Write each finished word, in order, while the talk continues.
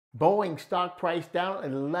Boeing stock price down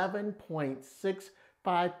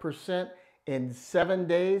 11.65% in 7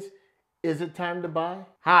 days. Is it time to buy?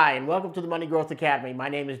 Hi, and welcome to the Money Growth Academy. My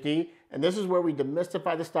name is Dee, and this is where we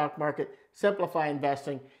demystify the stock market, simplify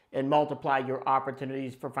investing, and multiply your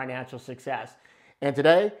opportunities for financial success. And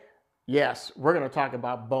today, yes, we're going to talk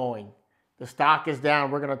about Boeing. The stock is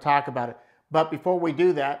down. We're going to talk about it. But before we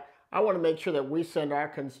do that, I want to make sure that we send our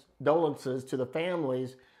condolences to the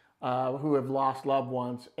families who have lost loved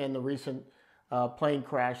ones in the recent plane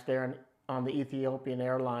crash there on the Ethiopian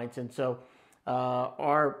Airlines. And so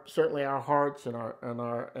certainly our hearts and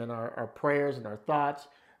our prayers and our thoughts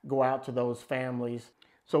go out to those families.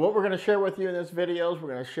 So what we're going to share with you in this video is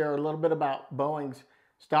we're going to share a little bit about Boeing's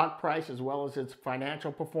stock price as well as its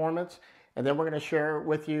financial performance. And then we're going to share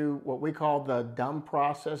with you what we call the DUM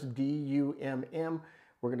process, D-U-M-M.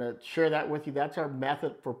 We're going to share that with you. That's our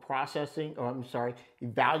method for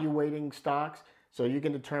evaluating stocks. So you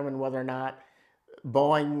can determine whether or not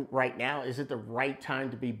Boeing right now, is it the right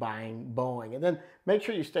time to be buying Boeing? And then make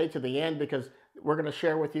sure you stay to the end because we're going to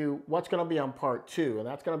share with you what's going to be on part 2. And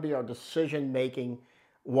that's going to be our decision-making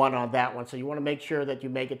one on that one. So you want to make sure that you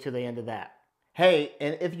make it to the end of that. Hey,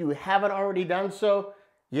 and if you haven't already done so,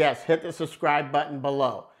 yes, hit the subscribe button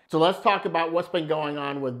below. So let's talk about what's been going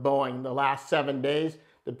on with Boeing the last 7 days.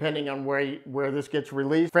 Depending on where this gets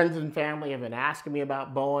released. Friends and family have been asking me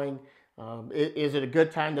about Boeing. Is it a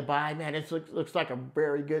good time to buy? Man, it looks like a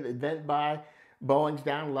very good event buy. Boeing's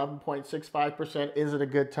down 11.65%. Is it a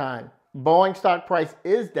good time? Boeing stock price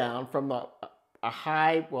is down from a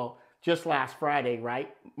high, well, just last Friday,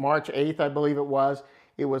 right? March 8th, I believe it was.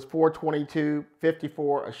 It was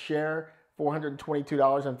 $422.54 a share,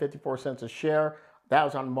 $422.54 a share. That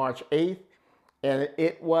was on March 8th. And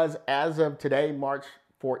it was, as of today, March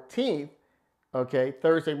 14th, okay,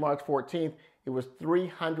 Thursday, March 14th, it was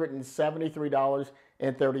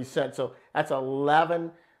 $373.30. So that's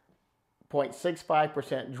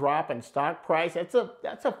 11.65% drop in stock price. That's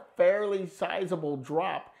a fairly sizable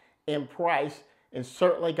drop in price and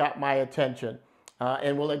certainly got my attention.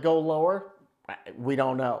 And will it go lower? We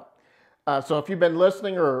don't know. So if you've been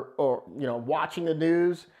listening or watching the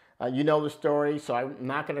news, you know the story, so I'm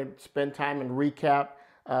not going to spend time and recap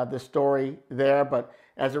the story there, but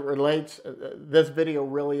as it relates, this video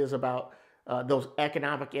really is about those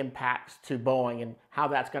economic impacts to Boeing and how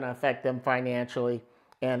that's going to affect them financially,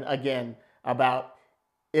 and again, about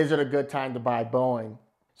is it a good time to buy Boeing.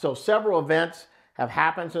 So several events have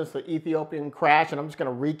happened since the Ethiopian crash, and I'm just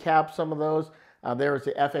going to recap some of those. There was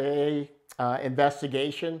the FAA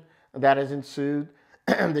investigation that has ensued.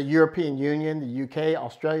 The European Union, the UK,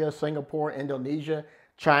 Australia, Singapore, Indonesia,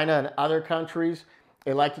 China, and other countries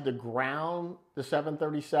elected to ground the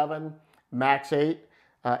 737 MAX 8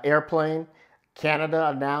 airplane. Canada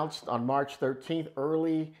announced on March 13th,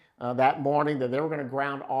 early that morning, that they were going to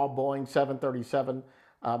ground all Boeing 737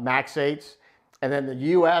 MAX 8s. And then the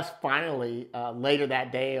US finally, later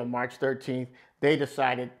that day on March 13th, they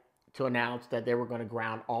decided to announce that they were going to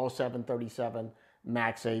ground all 737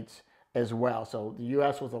 MAX 8s as well. So the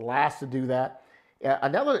U.S. was the last to do that.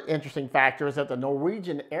 Another interesting factor is that the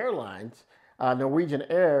Norwegian Airlines, Norwegian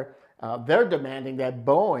Air, they're demanding that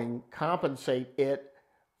Boeing compensate it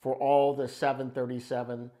for all the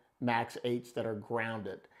 737 MAX 8s that are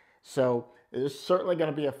grounded. So there's certainly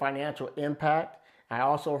going to be a financial impact. I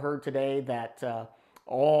also heard today that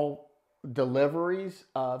all deliveries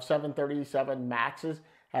of 737 MAXs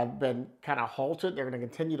have been kind of halted. They're going to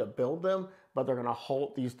continue to build them, but they're going to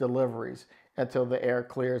halt these deliveries until the air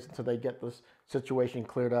clears, until they get this situation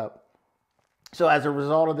cleared up. So as a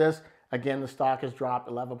result of this, again, the stock has dropped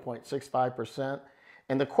 11.65%.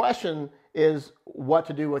 And the question is what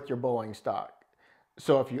to do with your Boeing stock.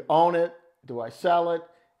 So if you own it, do I sell it?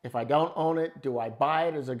 If I don't own it, do I buy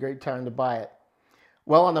it? Is it a great time to buy it?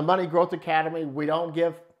 Well, on the Money Growth Academy, we don't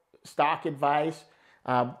give stock advice.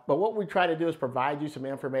 But what we try to do is provide you some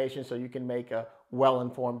information so you can make a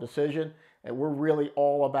well-informed decision. And we're really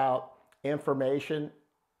all about information,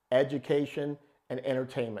 education, and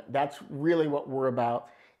entertainment. That's really what we're about.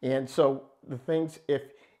 And so the things,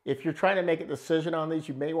 if you're trying to make a decision on these,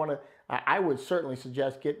 you may want to, I would certainly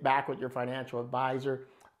suggest get back with your financial advisor,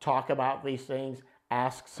 talk about these things,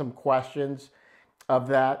 ask some questions of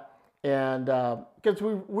that. And because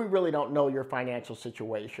we really don't know your financial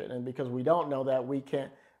situation. And because we don't know that, we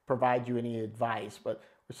can't provide you any advice. But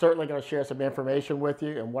we're certainly going to share some information with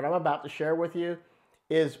you. And what I'm about to share with you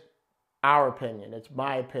is our opinion. It's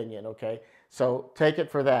my opinion, okay? So take it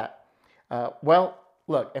for that. Well,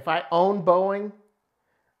 look, if I own Boeing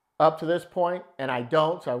up to this point, and I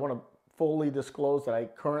don't, so I want to fully disclose that I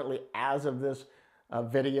currently, as of this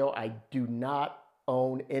video, I do not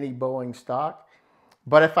own any Boeing stock.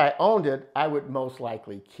 But if I owned it, I would most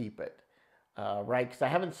likely keep it, right? Because I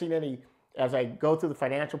haven't seen any, as I go through the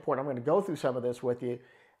financial report, I'm going to go through some of this with you.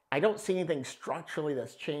 I don't see anything structurally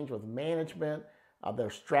that's changed with management, their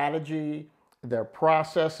strategy, their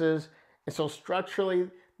processes. And so structurally,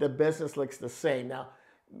 the business looks the same. Now,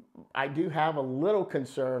 I do have a little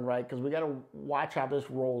concern, right? Because we got to watch how this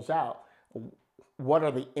rolls out. What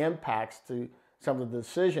are the impacts to some of the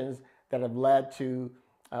decisions that have led to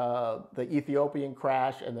the Ethiopian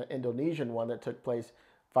crash and the Indonesian one that took place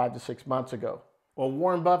 5 to 6 months ago? Well,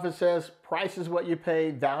 Warren Buffett says price is what you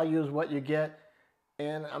pay, value is what you get.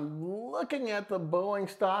 And I'm looking at the Boeing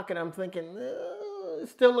stock and I'm thinking, it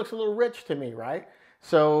still looks a little rich to me, right?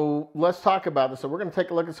 So let's talk about this. So we're going to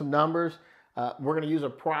take a look at some numbers. We're going to use a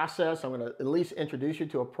process. I'm going to at least introduce you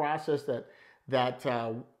to a process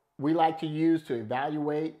that we like to use to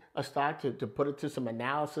evaluate a stock, to put it to some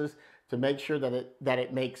analysis, to make sure that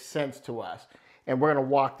it makes sense to us. And we're going to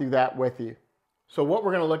walk through that with you. So what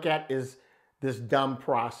we're going to look at is this dumb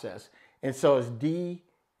process. And so it's DUMM,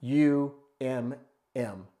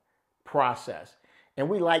 process. And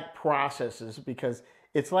we like processes because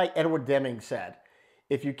it's like Edward Deming said,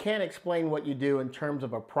 if you can't explain what you do in terms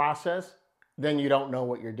of a process, then you don't know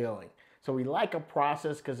what you're doing. So we like a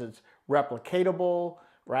process because it's replicatable,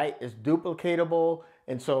 right? It's duplicatable.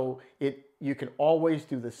 And so you can always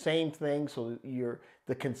do the same thing. So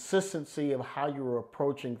the consistency of how you're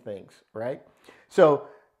approaching things, right? So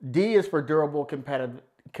D is for durable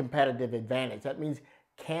competitive advantage. That means,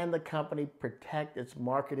 can the company protect its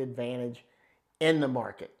market advantage in the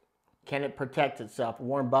market? Can it protect itself?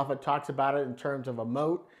 Warren Buffett talks about it in terms of a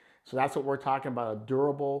moat. So that's what we're talking about, a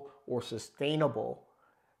durable or sustainable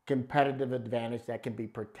competitive advantage that can be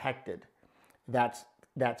protected. That's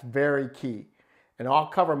very key. And I'll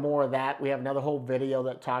cover more of that. We have another whole video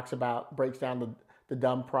that breaks down the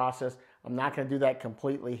dumb process. I'm not going to do that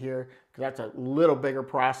completely here because that's a little bigger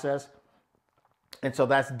process. And so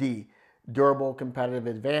that's D, durable competitive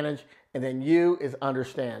advantage. And then U is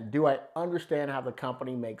understand. Do I understand how the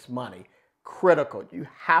company makes money? Critical. You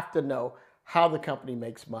have to know how the company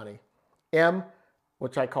makes money. M,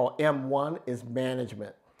 which I call M1, is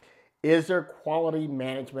management. Is there quality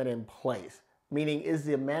management in place? Meaning, is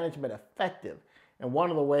the management effective? And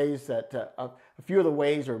one of the ways that, a few of the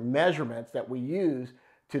ways or measurements that we use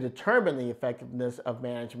to determine the effectiveness of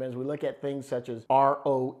management is we look at things such as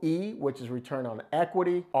ROE, which is return on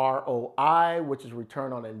equity, ROI, which is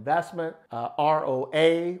return on investment,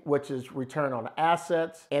 ROA, which is return on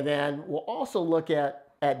assets, and then we'll also look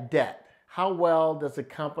at debt. How well does the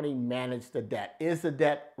company manage the debt? Is the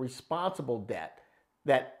debt responsible debt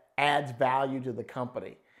that adds value to the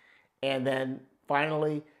company? And then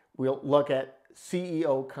finally, we'll look at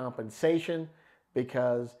CEO compensation,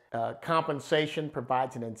 because compensation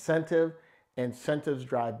provides an incentive. Incentives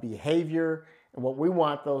drive behavior. And what we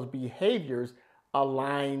want, those behaviors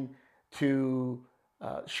align to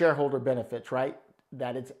shareholder benefits, right?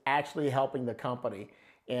 That it's actually helping the company.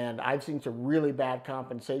 And I've seen some really bad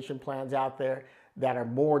compensation plans out there that are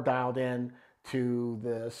more dialed in to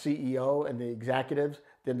the CEO and the executives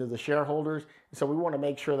than to the shareholders. So we want to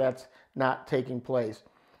make sure that's not taking place.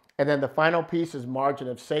 And then the final piece is margin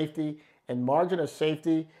of safety. And margin of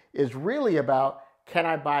safety is really about, can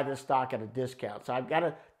I buy this stock at a discount? So I've got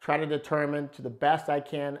to try to determine, to the best I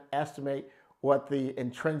can, estimate what the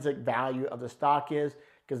intrinsic value of the stock is,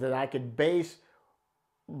 because then I could base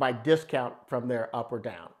my discount from there up or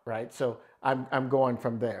down, right? So I'm going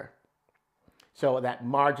from there. So that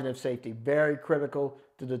margin of safety, very critical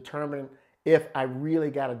to determine if I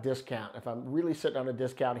really got a discount, if I'm really sitting on a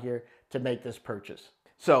discount here to make this purchase.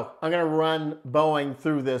 So I'm going to run Boeing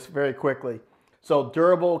through this very quickly. So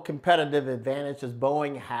durable competitive advantage, does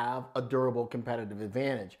Boeing have a durable competitive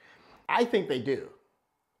advantage? I think they do.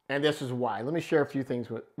 And this is why. Let me share a few things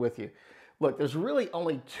with you. Look, there's really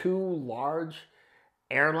only two large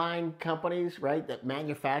airline companies, right, that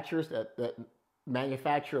manufacture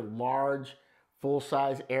large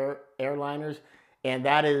full-size airliners, and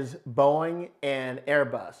that is Boeing and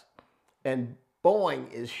Airbus. And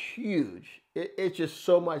Boeing is huge. It's just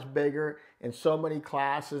so much bigger in so many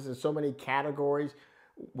classes and so many categories.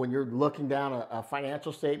 When you're looking down a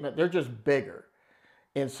financial statement, they're just bigger.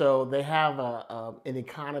 And so they have an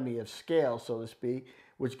economy of scale, so to speak,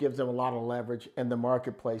 which gives them a lot of leverage in the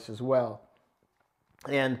marketplace as well.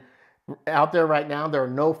 And out there right now, there are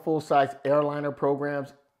no full-size airliner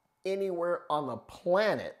programs anywhere on the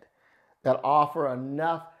planet that offer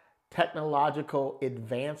enough technological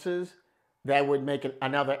advances that would make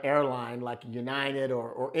another airline like United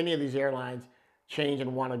or any of these airlines change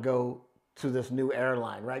and want to go to this new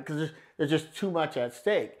airline, right? Because there's just too much at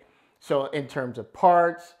stake. So in terms of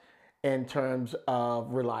parts, in terms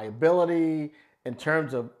of reliability, in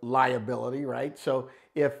terms of liability, right? So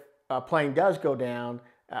if a plane does go down,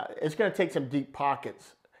 it's going to take some deep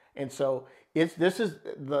pockets. And so this is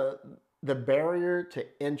the barrier to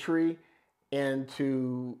entry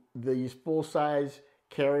into these full-size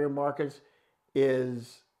carrier markets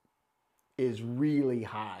is really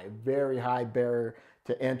high, very high barrier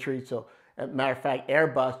to entry. So as a matter of fact,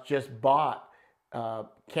 Airbus just bought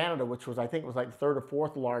Canada, which was, I think, was like the third or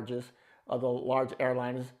fourth largest of the large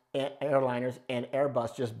airliners, and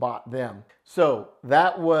Airbus just bought them. So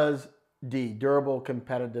that was D, durable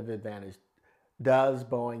competitive advantage. Does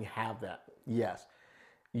Boeing have that? Yes.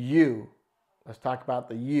 U, let's talk about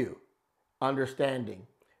the U, understanding.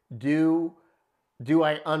 Do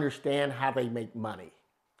I understand how they make money?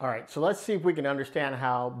 All right, so let's see if we can understand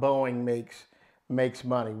how Boeing makes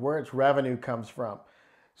money, where its revenue comes from.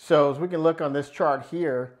 So as we can look on this chart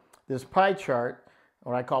here, this pie chart,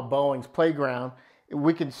 what I call Boeing's playground,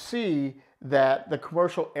 we can see that the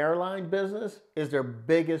commercial airline business is their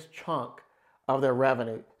biggest chunk of their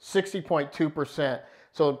revenue, 60.2%.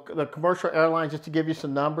 So the commercial airlines, just to give you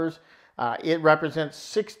some numbers, it represents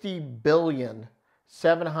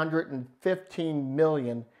 $60,715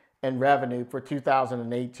 million in revenue for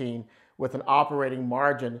 2018, with an operating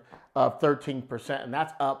margin of 13%, and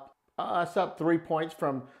that's up 3 points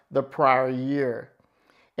from the prior year.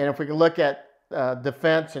 And if we can look at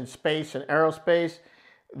defense and space and aerospace,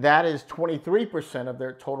 that is 23% of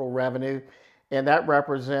their total revenue, and that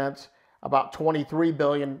represents about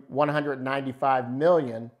 $23,195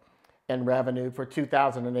 million in revenue for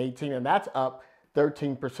 2018, and that's up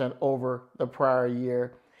 13% over the prior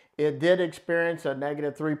year. It did experience a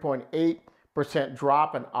negative 3.8%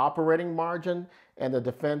 drop in operating margin in the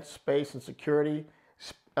defense, space, and security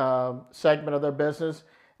segment of their business,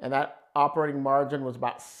 and that operating margin was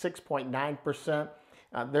about 6.9%.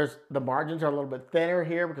 The margins are a little bit thinner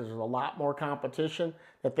here because there's a lot more competition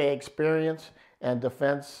that they experience in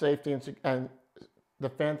defense, safety, and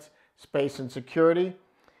defense, space, and security.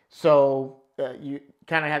 So you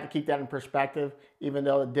kind of have to keep that in perspective, even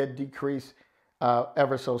though it did decrease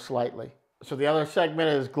ever so slightly. So the other segment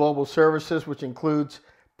is global services, which includes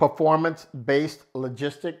performance-based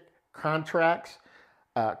logistic contracts,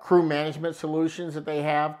 crew management solutions that they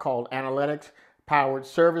have called analytics, powered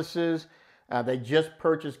services. They just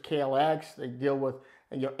purchased KLX. They deal with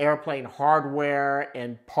airplane hardware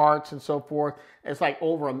and parts and so forth. It's like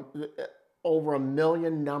over a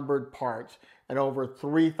million numbered parts and over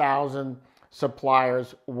 3,000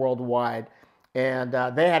 suppliers worldwide. And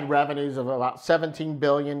they had revenues of about $17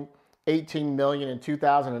 billion, $18 million in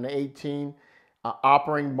 2018,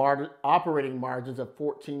 operating margins of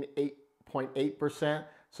 14.8%.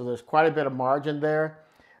 So there's quite a bit of margin there,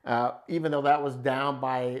 even though that was down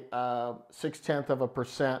by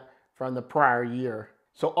 0.6% from the prior year.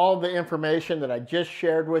 So all the information that I just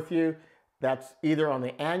shared with you, that's either on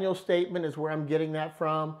the annual statement is where I'm getting that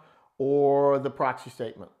from, or the proxy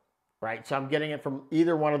statement, right? So I'm getting it from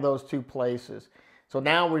either one of those two places. So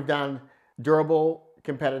now we've done durable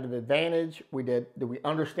competitive advantage. Do we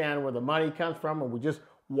understand where the money comes from? And we just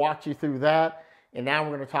walked you through that. And now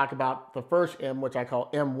we're going to talk about the first M, which I call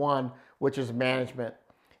M1, which is management.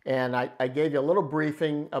 And I gave you a little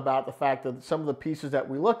briefing about the fact that some of the pieces that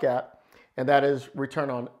we look at, and that is return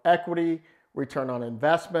on equity, return on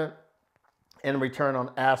investment, and return on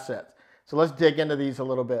assets. So let's dig into these a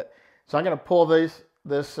little bit. So I'm going to pull these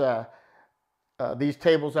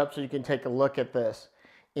tables up so you can take a look at this.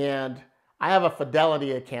 And I have a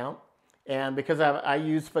Fidelity account, and because I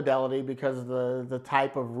use Fidelity because of the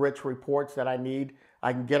type of rich reports that I need,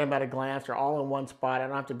 I can get them at a glance. They're all in one spot. I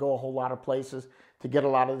don't have to go a whole lot of places to get a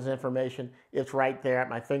lot of this information. It's right there at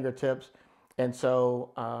my fingertips. And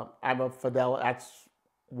so I'm a Fidelity. That's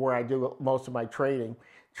where I do most of my trading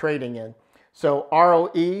in. So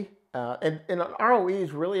ROE, and an ROE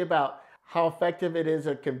is really about how effective it is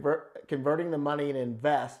at converting the money and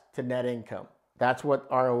invest to net income. That's what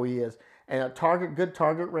ROE is. And a good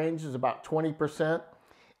target range is about 20%.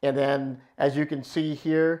 And then, as you can see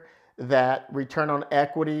here, that return on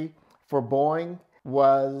equity for Boeing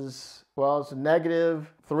was, well, it's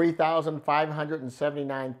negative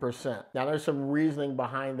 3,579%. Now, there's some reasoning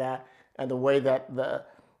behind that and the way that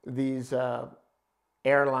these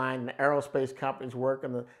airline and aerospace companies work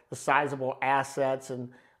and the sizable assets and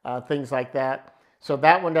things like that. So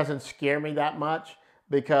that one doesn't scare me that much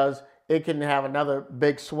because it can have another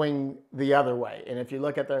big swing the other way. And if you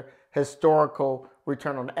look at their historical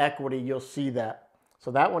return on equity, you'll see that.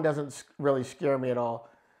 So that one doesn't really scare me at all.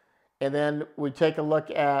 And then we take a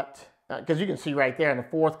look at because you can see right there in the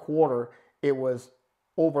fourth quarter, it was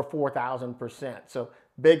over 4,000%. So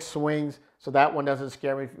big swings. So that one doesn't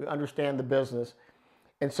scare me if you understand the business.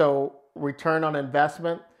 And so return on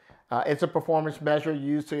investment, it's a performance measure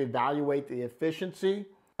used to evaluate the efficiency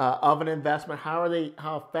of an investment. How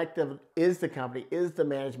effective is the company, is the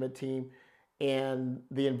management team, and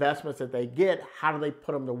the investments that they get, how do they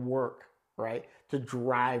put them to work, right, to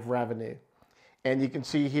drive revenue? And you can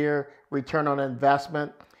see here, return on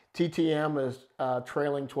investment, TTM is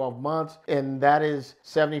trailing 12 months, and that is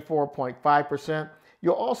 74.5%.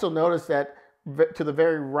 You'll also notice that to the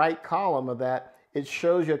very right column of that, it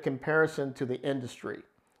shows you a comparison to the industry.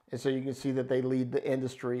 And so you can see that they lead the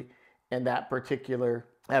industry in that particular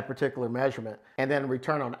measurement. And then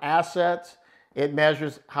return on assets, it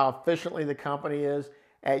measures how efficiently the company is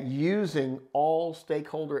at using all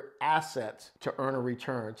stakeholder assets to earn a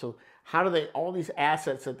return. So how do they, all these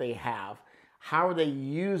assets that they have, how are they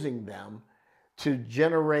using them to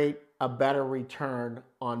generate a better return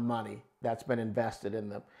on money that's been invested in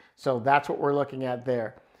them? So that's what we're looking at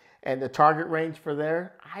there. And the target range for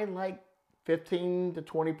there, I like 15 to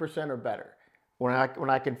 20% or better when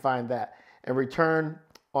I can find that. And return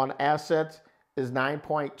on assets is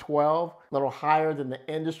 9.12, a little higher than the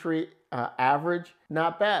industry average.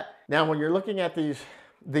 Not bad. Now, when you're looking at these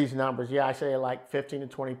numbers, yeah, I say like 15 to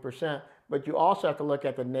 20%, but you also have to look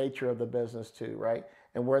at the nature of the business too, right?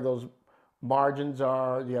 And where those margins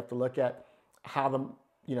are. You have to look at how the,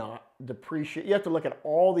 depreciate. You have to look at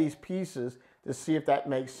all these pieces to see if that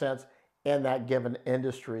makes sense in that given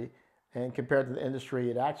industry. And compared to the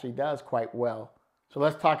industry, it actually does quite well. So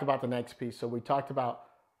let's talk about the next piece. So we talked about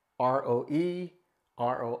ROE,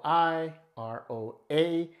 ROI,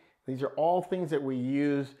 ROA. These are all things that we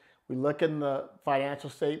use. We look in the financial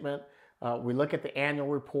statement, we look at the annual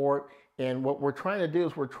report, and what we're trying to do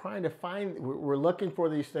is we're looking for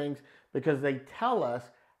these things because they tell us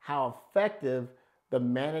how effective the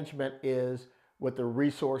management is with the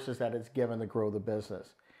resources that it's given to grow the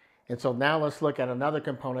business. And so now let's look at another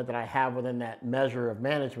component that I have within that measure of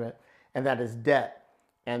management, and that is debt.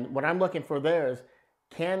 And what I'm looking for there is,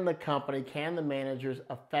 can the managers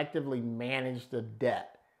effectively manage the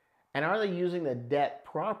debt? And are they using the debt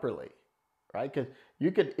properly, right? Because you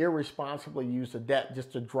could irresponsibly use the debt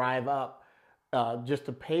just to drive up, just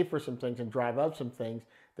to pay for some things and drive up some things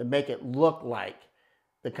that make it look like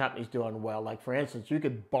the company's doing well. Like for instance, you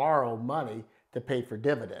could borrow money to pay for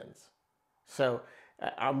dividends. So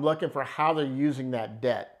I'm looking for how they're using that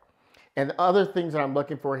debt. And other things that I'm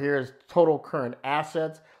looking for here is total current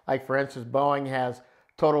assets. Like for instance, Boeing has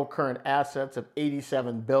total current assets of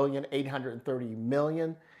 $87,830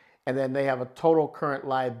 million. And then they have a total current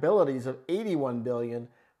liabilities of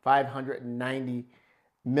 $81,590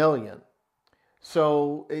 million.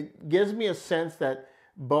 So it gives me a sense that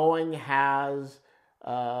Boeing has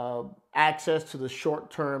access to the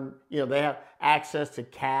short-term, they have access to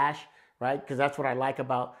cash, right? Because that's what I like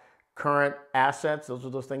about current assets. Those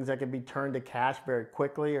are those things that can be turned to cash very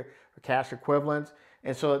quickly or cash equivalents.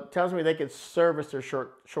 And so it tells me they could service their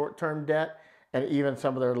short-term debt and even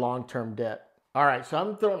some of their long-term debt. All right, so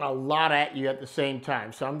I'm throwing a lot at you at the same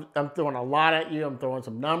time. So I'm throwing a lot at you. I'm throwing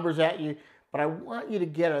some numbers at you. But I want you to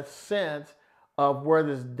get a sense of where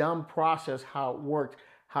this dumb process, how it works,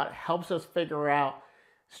 how it helps us figure out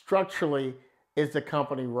structurally, is the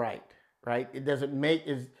company right? It doesn't make,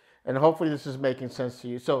 and hopefully this is making sense to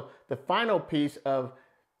you. So the final piece of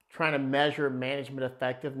trying to measure management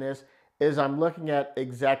effectiveness is I'm looking at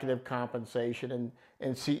executive compensation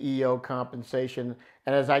and CEO compensation.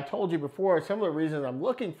 And as I told you before, some of the reasons I'm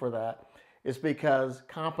looking for that is because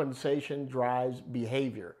compensation drives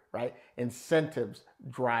behavior, right? Incentives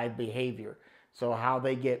drive behavior. So how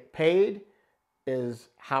they get paid is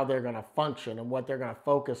how they're going to function and what they're going to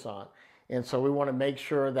focus on. And so we want to make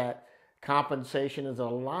sure that compensation is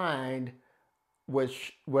aligned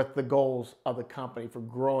with the goals of the company, for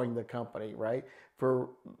growing the company, right? For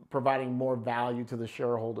providing more value to the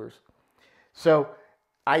shareholders. So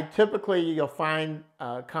you'll find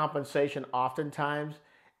compensation oftentimes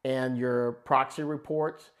in your proxy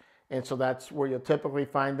reports. And so that's where you'll typically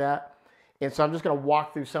find that. And so I'm just going to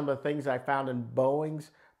walk through some of the things I found in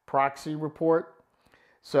Boeing's proxy report.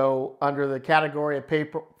 So under the category of pay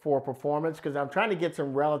for performance, because I'm trying to get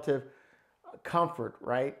some relative comfort,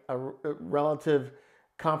 right? A relative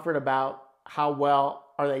comfort about how well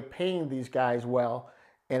are they paying these guys well,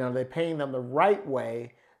 and are they paying them the right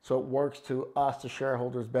way so it works to us, the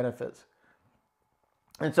shareholders' benefits.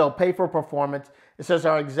 And so pay for performance, it says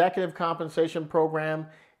our executive compensation program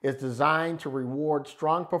is designed to reward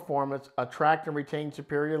strong performance, attract and retain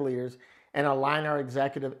superior leaders, and align our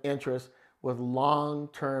executive interests with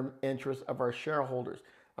long-term interests of our shareholders.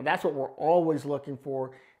 And that's what we're always looking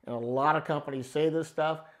for. And a lot of companies say this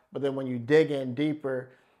stuff, but then when you dig in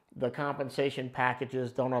deeper, the compensation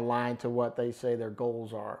packages don't align to what they say their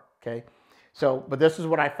goals are, okay? So, but this is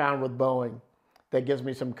what I found with Boeing that gives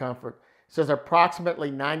me some comfort. It says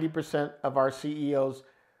approximately 90% of our CEO's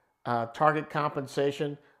target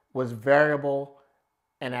compensation was variable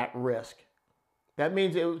and at risk. That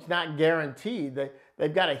means it was not guaranteed.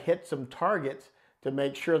 They've got to hit some targets to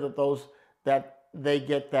make sure that they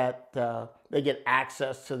get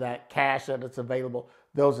access to that cash that it's available,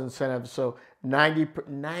 those incentives. So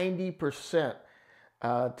 90%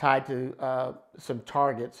 tied to some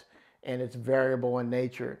targets, and it's variable in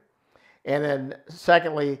nature. And then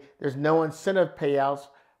secondly, there's no incentive payouts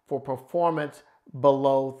for performance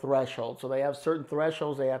below threshold. So they have certain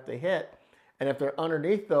thresholds they have to hit, and if they're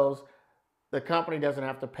underneath those, the company doesn't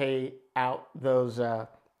have to pay out those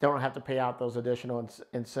additional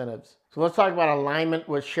incentives. So let's talk about alignment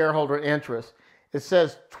with shareholder interests. It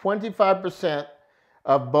says 25%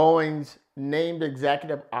 of Boeing's named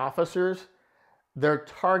executive officers, their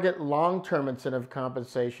target long-term incentive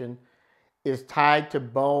compensation is tied to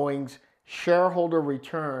Boeing's shareholder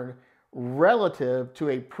return relative to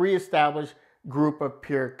a pre-established group of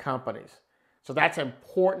peer companies. So that's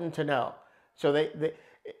important to know. So they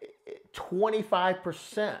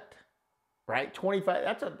 25%, right? 25,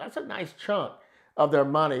 that's a nice chunk of their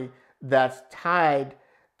money that's tied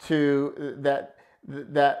to that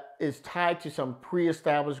is tied to some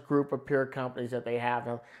pre-established group of peer companies that they have.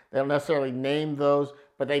 Now, they don't necessarily name those,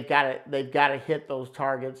 but they've got to hit those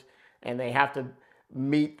targets, and they have to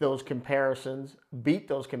meet those comparisons, beat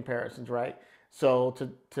those comparisons, right? So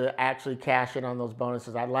to actually cash in on those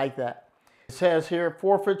bonuses. I like that. It says here,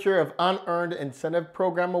 forfeiture of unearned incentive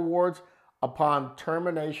program awards upon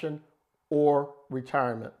termination or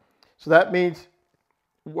retirement. So that means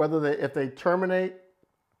if they terminate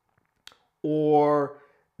or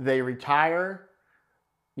they retire,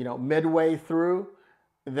 midway through,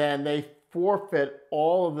 then they forfeit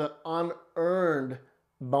all of the unearned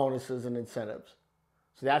bonuses and incentives.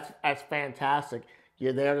 So that's fantastic.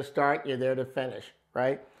 You're there to start, you're there to finish,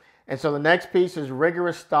 right? And so the next piece is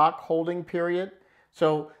rigorous stock holding period.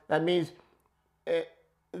 So that means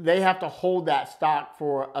they have to hold that stock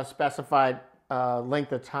for a specified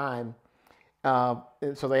length of time.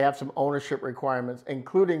 And so they have some ownership requirements,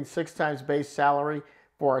 including 6 times base salary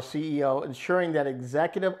for our CEO, ensuring that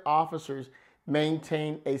executive officers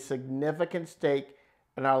maintain a significant stake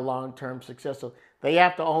in our long-term success. So they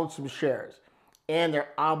have to own some shares, and they're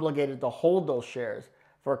obligated to hold those shares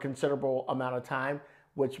for a considerable amount of time,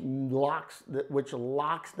 which locks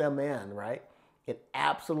them in, right? It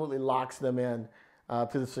absolutely locks them in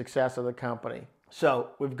to the success of the company.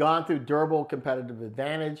 So we've gone through durable competitive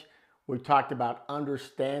advantage. We've talked about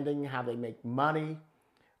understanding how they make money.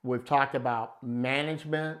 We've talked about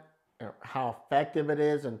management, how effective it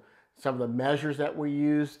is, and some of the measures that we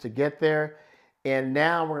use to get there. And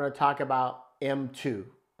now we're going to talk about M2,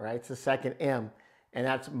 right? It's the second M, and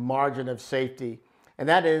that's margin of safety. And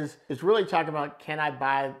that is, it's really talking about, can I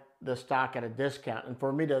buy the stock at a discount? And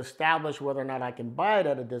for me to establish whether or not I can buy it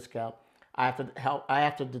at a discount, I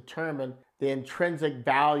have to determine the intrinsic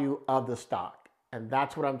value of the stock. And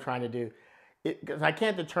that's what I'm trying to do. Because I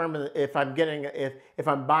can't determine if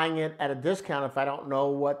I'm buying it at a discount if I don't know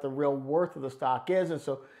what the real worth of the stock is. And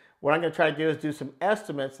so what I'm going to try to do is do some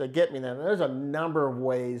estimates that get me there. And there's a number of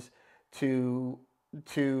ways to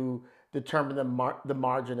determine the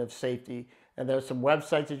margin of safety. And there's some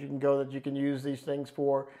websites that you can go that you can use these things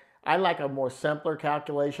for. I like a more simpler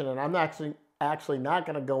calculation, and I'm actually not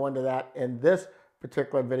going to go into that in this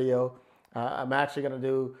particular video. I'm actually going to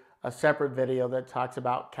do a separate video that talks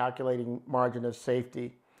about calculating margin of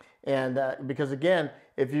safety. And because again,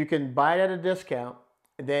 if you can buy it at a discount,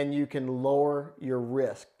 then you can lower your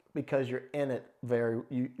risk because you're in it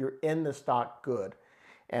you're in the stock good.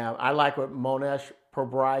 And I like what Monesh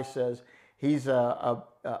Probrai says. He's a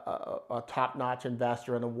top-notch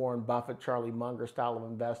investor in a Warren Buffett, Charlie Munger style of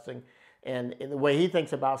investing. And the way he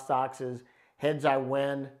thinks about stocks is heads I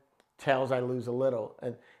win, tails I lose a little.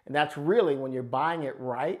 And that's really when you're buying it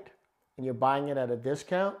right and you're buying it at a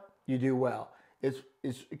discount, you do well. It's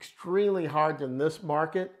extremely hard in this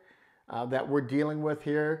market that we're dealing with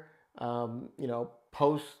here,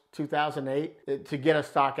 post 2008, to get a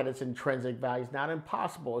stock at its intrinsic value. It's not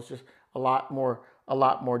impossible. It's just a lot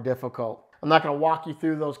more difficult. I'm not going to walk you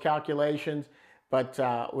through those calculations, but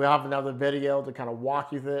we'll have another video to kind of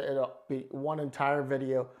walk you through it. It'll be one entire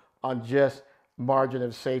video on just margin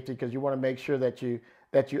of safety because you want to make sure that you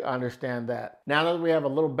understand that. Now that we have a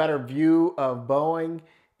little better view of Boeing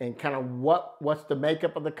and kind of what's the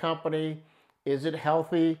makeup of the company. Is it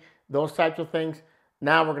healthy? Those types of things.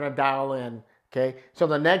 Now we're going to dial in. Okay. So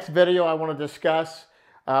the next video I want to discuss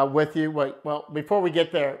with you. Well, before we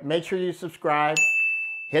get there, make sure you subscribe,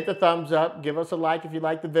 hit the thumbs up, give us a like if you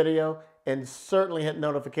like the video, and certainly hit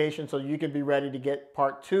notifications so you can be ready to get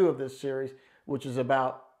part 2 of this series, which is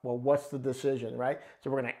about, well, what's the decision, right? So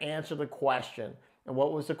we're going to answer the question. And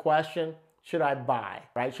what was the question? Should I buy,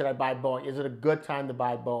 right? Should I buy Boeing? Is it a good time to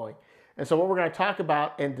buy Boeing? And so what we're going to talk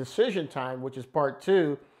about in decision time, which is part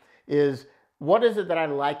 2, is what is it that I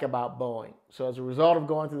like about Boeing? So as a result of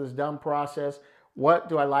going through this dumb process, what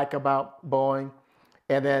do I like about Boeing?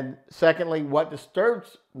 And then secondly, what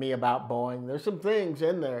disturbs me about Boeing? There's some things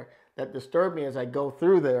in there that disturb me as I go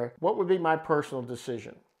through there. What would be my personal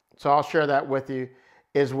decision? So I'll share that with you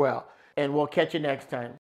as well. And we'll catch you next time.